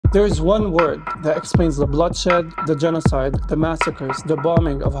There is one word that explains the bloodshed, the genocide, the massacres, the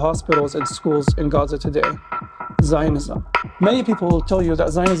bombing of hospitals and schools in Gaza today: Zionism. Many people will tell you that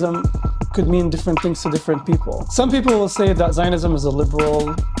Zionism could mean different things to different people. Some people will say that Zionism is a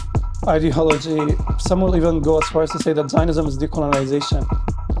liberal ideology. Some will even go as far as to say that Zionism is decolonization.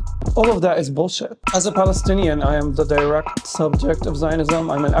 All of that is bullshit. As a Palestinian, I am the direct subject of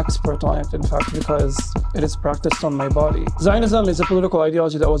Zionism. I'm an expert on it, in fact, because it is practiced on my body. Zionism is a political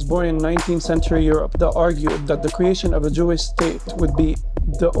ideology that was born in 19th century Europe that argued that the creation of a Jewish state would be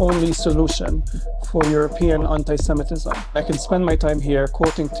the only solution for European anti-Semitism. I can spend my time here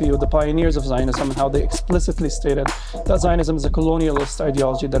quoting to you the pioneers of Zionism and how they explicitly stated that Zionism is a colonialist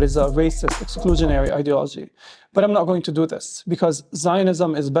ideology, that is a racist, exclusionary ideology. But I'm not going to do this because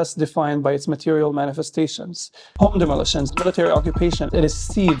Zionism is best defined by its material manifestations: home demolitions, military occupation, it is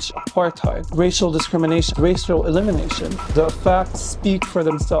siege, apartheid, racial discrimination, racial elimination. The facts speak for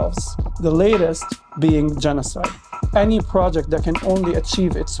themselves, the latest being genocide. Any project that can only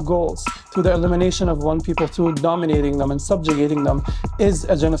achieve its goals through the elimination of one people, through dominating them and subjugating them, is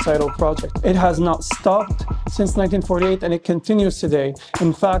a genocidal project. It has not stopped since 1948 and it continues today.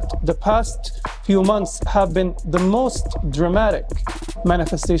 In fact, the past few months have been the most dramatic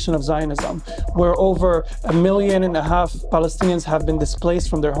manifestation of Zionism, where over 1.5 million Palestinians have been displaced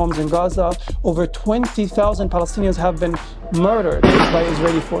from their homes in Gaza. Over 20,000 Palestinians have been murdered by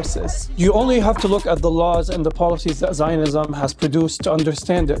Israeli forces. You only have to look at the laws and the policies that Zionism has produced to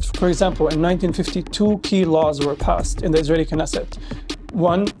understand it. For example, in 1952, key laws were passed in the Israeli Knesset.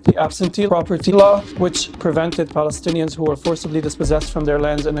 One, the absentee property law, which prevented Palestinians who were forcibly dispossessed from their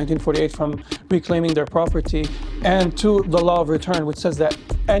lands in 1948 from reclaiming their property. And two, the law of return, which says that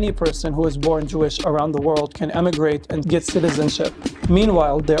any person who is born Jewish around the world can emigrate and get citizenship.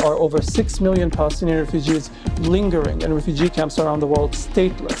 Meanwhile, there are over 6 million Palestinian refugees lingering in refugee camps around the world,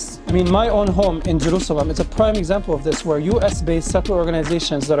 stateless. I mean, my own home in Jerusalem is a prime example of this, where US-based settler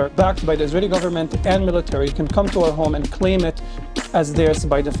organizations that are backed by the Israeli government and military can come to our home and claim it as theirs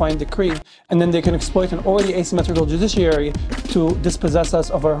by divine decree, and then they can exploit an already asymmetrical judiciary to dispossess us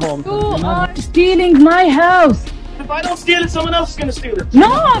of our home. You are stealing my house! If I don't steal it, someone else is going to steal it.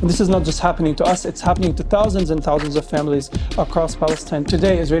 No! This is not just happening to us, it's happening to thousands and thousands of families across Palestine.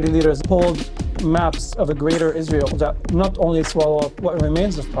 Today, Israeli leaders hold maps of a greater Israel that not only swallow up what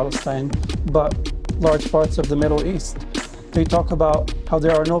remains of Palestine, but large parts of the Middle East. They talk about how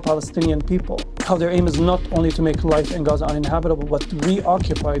there are no Palestinian people, how their aim is not only to make life in Gaza uninhabitable, but to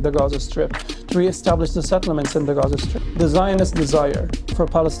reoccupy the Gaza Strip, to reestablish the settlements in the Gaza Strip. The Zionist desire for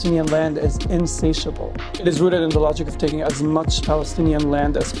Palestinian land is insatiable. It is rooted in the logic of taking as much Palestinian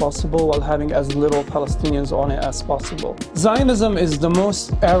land as possible while having as little Palestinians on it as possible. Zionism is the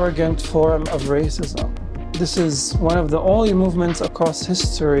most arrogant form of racism. This is one of the only movements across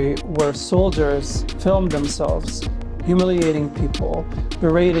history where soldiers film themselves humiliating people,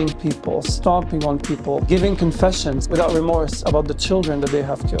 berating people, stomping on people, giving confessions without remorse about the children that they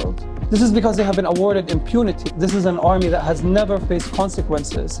have killed. This is because they have been awarded impunity. This is an army that has never faced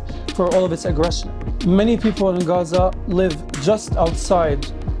consequences for all of its aggression. Many people in Gaza live just outside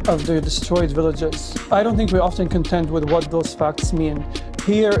of their destroyed villages. I don't think we often contend with what those facts mean.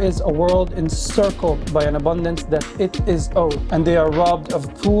 Here is a world encircled by an abundance that it is owed, and they are robbed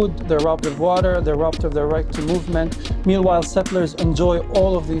of food, they're robbed of water, they're robbed of their right to movement. Meanwhile, settlers enjoy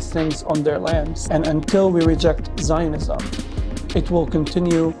all of these things on their lands. And until we reject Zionism, it will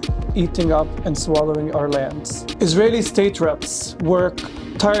continue eating up and swallowing our lands. Israeli state reps work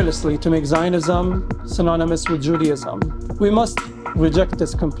tirelessly to make Zionism synonymous with Judaism. We must reject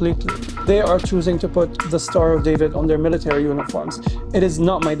this completely. They are choosing to put the Star of David on their military uniforms. It is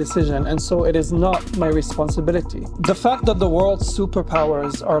not my decision, and so it is not my responsibility. The fact that the world's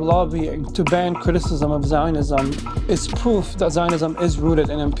superpowers are lobbying to ban criticism of Zionism is proof that Zionism is rooted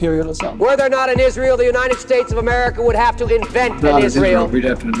in imperialism. Were there not an Israel, the United States of America would have to invent an Israel. We'd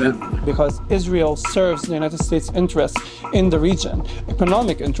have to invent. Because Israel serves the United States' interests in the region,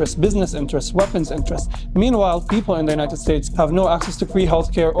 economic interests, business interests, weapons interests. Meanwhile, people in the United States have no access to free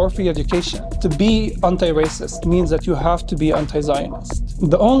healthcare or free education. To be anti-racist means that you have to be anti-Zionist.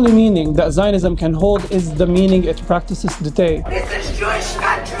 The only meaning that Zionism can hold is the meaning it practices today. This is Jewish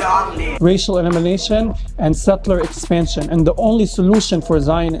country only. Racial elimination and settler expansion. And the only solution for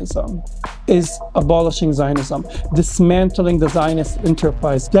Zionism is abolishing Zionism, dismantling the Zionist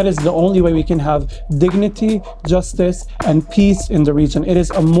enterprise. That is the only way we can have dignity, justice, and peace in the region. It is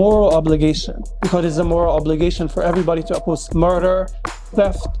a moral obligation, because it is a moral obligation for everybody to oppose murder,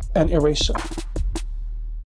 theft, and erasure.